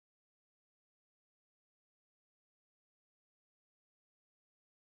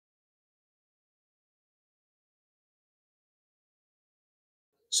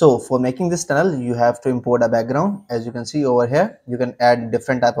So for making this tunnel, you have to import a background. As you can see over here, you can add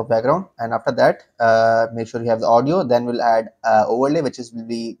different type of background, and after that, make sure you have the audio. Then we'll add overlay, which is will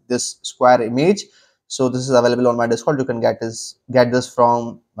be this square image. So this is available on my Discord. You can get this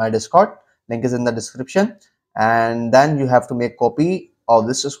from my Discord. Link is in the description. And then you have to make copy of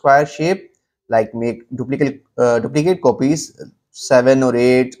this square shape, like make duplicate copies, 7 or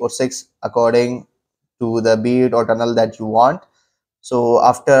 8 or 6 according to the bead or tunnel that you want. So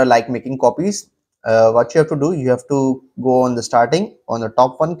after like making copies, what you have to do, you have to go on the starting on the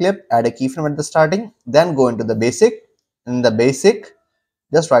top one clip, add a keyframe at the starting, then go into the basic. In the basic,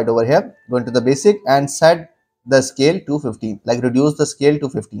 just right over here, go into the basic and set the scale to 15, like reduce the scale to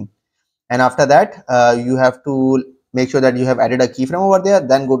 15. And after that, you have to make sure that you have added a keyframe over there,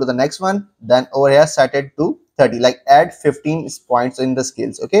 then go to the next one, then over here set it to 30, like add 15 points in the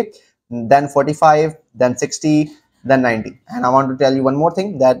scales. Okay, then 45, then 60, then 90. And I want to tell you one more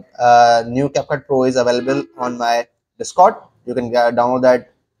thing, that new CapCut Pro is available on my Discord. You can download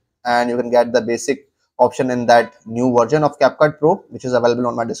that, and you can get the basic option in that new version of CapCut Pro, which is available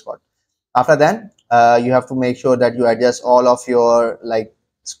on my Discord. After then, you have to make sure that you adjust all of your like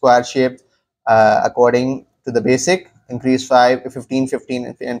square shape according to the basic, increase 5, 15,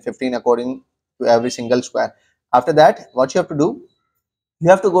 15 and 15 according to every single square. After that, what you have to do, you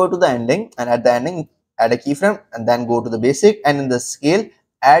have to go to the ending, and at the ending add a keyframe, and then go to the basic, and in the scale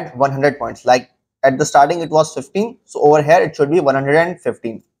add 100 points. Like at the starting it was 15, so over here it should be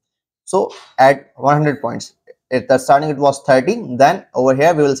 115. So add 100 points. At the starting it was 30, then over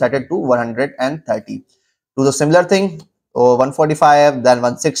here we will set it to 130. Do the similar thing, 145, then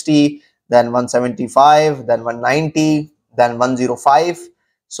 160, then 175, then 190, then 105.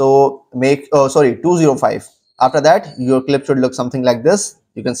 So make 205. After that, your clip should look something like this.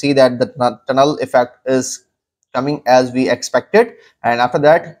 You can see that the tunnel effect is coming as we expected. And after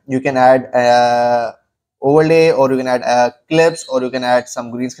that, you can add overlay, or you can add clips, or you can add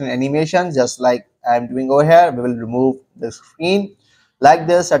some green screen animation, just like I'm doing over here. We will remove the screen like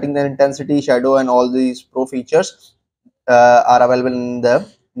this. Setting the intensity, shadow, and all these pro features are available in the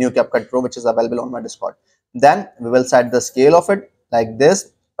new CapCut Pro, which is available on my Discord. Then we will set the scale of it like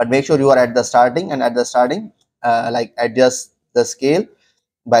this, but make sure you are at the starting, and at the starting like adjust the scale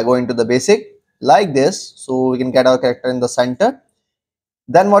by going to the basic like this, so we can get our character in the center.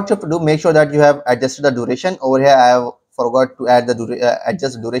 Then what you have to do, make sure that you have adjusted the duration. Over here I have forgot to add the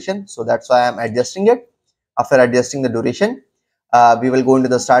adjust the duration, so that's why I'm adjusting it. After adjusting the duration, we will go into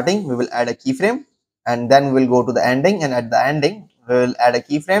the starting, we will add a keyframe, and then we will go to the ending, and at the ending we will add a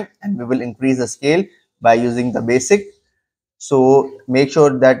keyframe, and we will increase the scale by using the basic. So make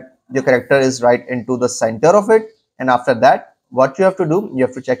sure that your character is right into the center of it. And after that, what you have to do, you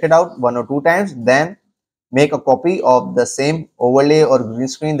have to check it out 1 or 2 times, then make a copy of the same overlay or green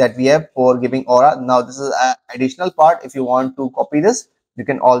screen that we have for giving aura. Now this is an additional part. If you want to copy this, you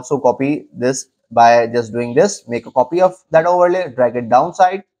can also copy this by just doing this. Make a copy of that overlay, drag it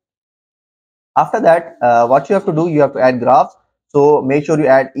downside. After that, what you have to do, you have to add graphs. So make sure you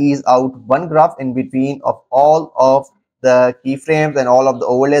add ease out one graph in between of all of the keyframes and all of the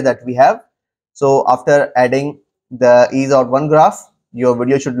overlay that we have. So after adding the ease out one graph, your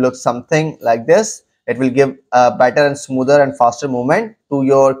video should look something like this. It will give a better and smoother and faster movement to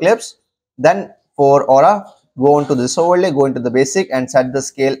your clips. Then for aura, go into this overlay, go into the basic, and set the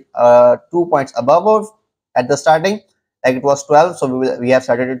scale 2 points above or at the starting. Like it was 12, so we have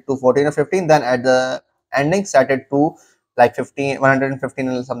set it to 14 or 15. Then at the ending, set it to like 15, 115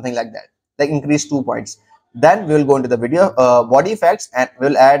 or something like that. Like increase 2 points. Then we will go into the video body effects, and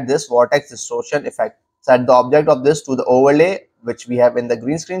we'll add this vortex distortion effect. Set the object of this to the overlay which we have in the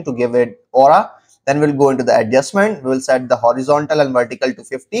green screen to give it aura. Then we'll go into the adjustment. We will set the horizontal and vertical to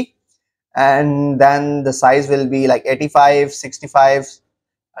 50, and then the size will be like 85, 65.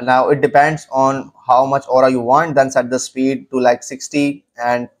 Now it depends on how much aura you want. Then set the speed to like 60,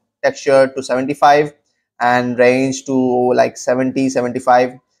 and texture to 75, and range to like 70,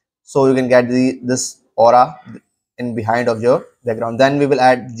 75, so you can get this aura in behind of your background. Then we will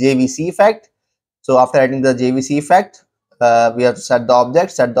add JVC effect. So after adding the JVC effect, we have to set the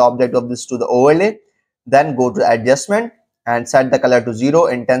object of this to the overlay, then go to adjustment and set the color to 0,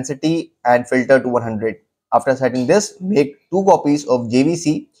 intensity and filter to 100. After setting this, make 2 copies of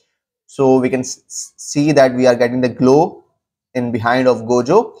JVC, so we can see that we are getting the glow in behind of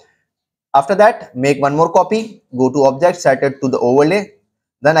Gojo. After that, make 1 more copy, go to object, set it to the overlay,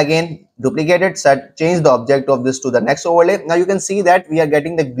 then again duplicate it, change the object of this to the next overlay. Now you can see that we are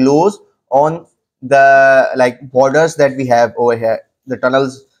getting the glows on the like borders that we have over here, the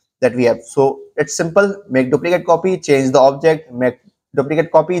tunnels that we have. So it's simple. Make duplicate copy, change the object, make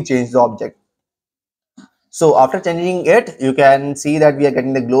duplicate copy, change the object. So after changing it, you can see that we are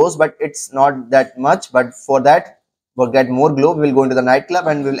getting the glows, but it's not that much. But for that, we'll get more glow. We will go into the nightclub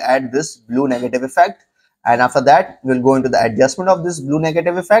and we'll add this blue negative effect. And after that, we'll go into the adjustment of this blue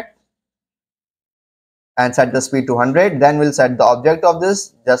negative effect and set the speed to 100. Then we'll set the object of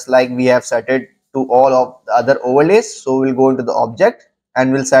this just like we have set it to all of the other overlays. So we'll go into the object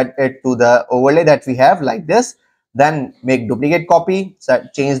and we'll set it to the overlay that we have like this. Then make duplicate copy,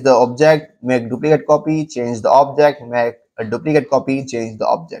 change the object, make duplicate copy, change the object, make a duplicate copy, change the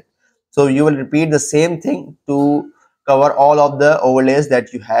object. So you will repeat the same thing to cover all of the overlays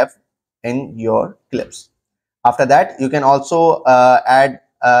that you have in your clips. After that, you can also add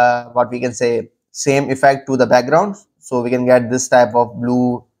what we can say same effect to the background. So we can get this type of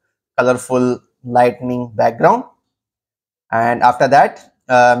blue colorful lightning background. And after that,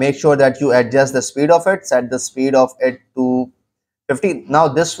 make sure that you adjust the speed of it, set the speed of it to 50. Now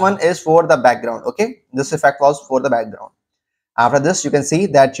this one is for the background. Okay, this effect was for the background. After this, you can see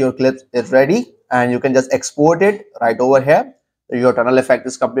that your clip is ready and you can just export it right over here. Your tunnel effect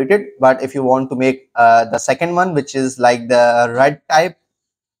is completed. But if you want to make the second one, which is like the red type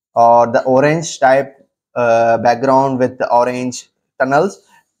or the orange type background with the orange tunnels,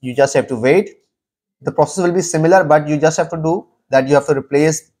 you just have to wait. The process will be similar, but you just have to do that. You have to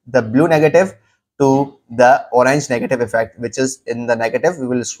replace the blue negative to the orange negative effect, which is in the negative. We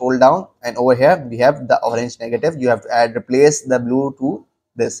will scroll down and over here we have the orange negative. You have to replace the blue to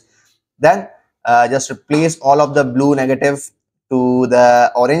this. Then just replace all of the blue negative to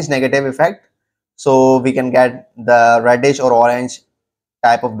the orange negative effect, so we can get the reddish or orange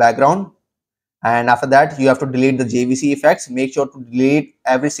type of background. And after that, you have to delete the JVC effects. Make sure to delete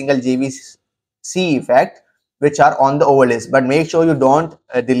every single JVC effect which are on the overlays, but make sure you don't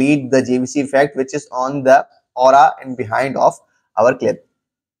delete the JVC effect which is on the aura and behind of our clip.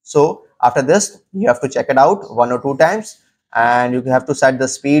 So after this, you have to check it out 1 or 2 times and you have to set the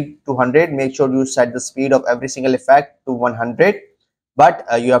speed to 100. Make sure you set the speed of every single effect to 100, but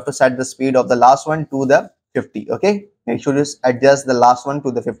you have to set the speed of the last one to the 50. Okay, make sure you adjust the last one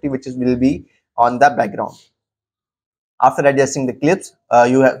to the 50, which is will be on the background. After adjusting the clips,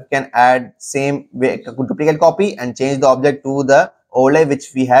 can add same way duplicate copy and change the object to the overlay which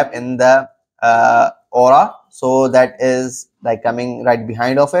we have in the aura. So that is like coming right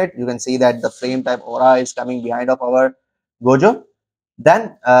behind of it. You can see that the frame type aura is coming behind of our Gojo.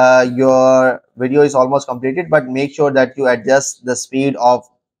 Then your video is almost completed, but make sure that you adjust the speed of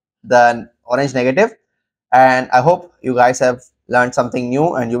the orange negative. And I hope you guys have learned something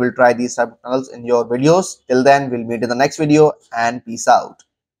new and you will try these type of tunnels in your videos. Till then, we'll meet in the next video and peace out.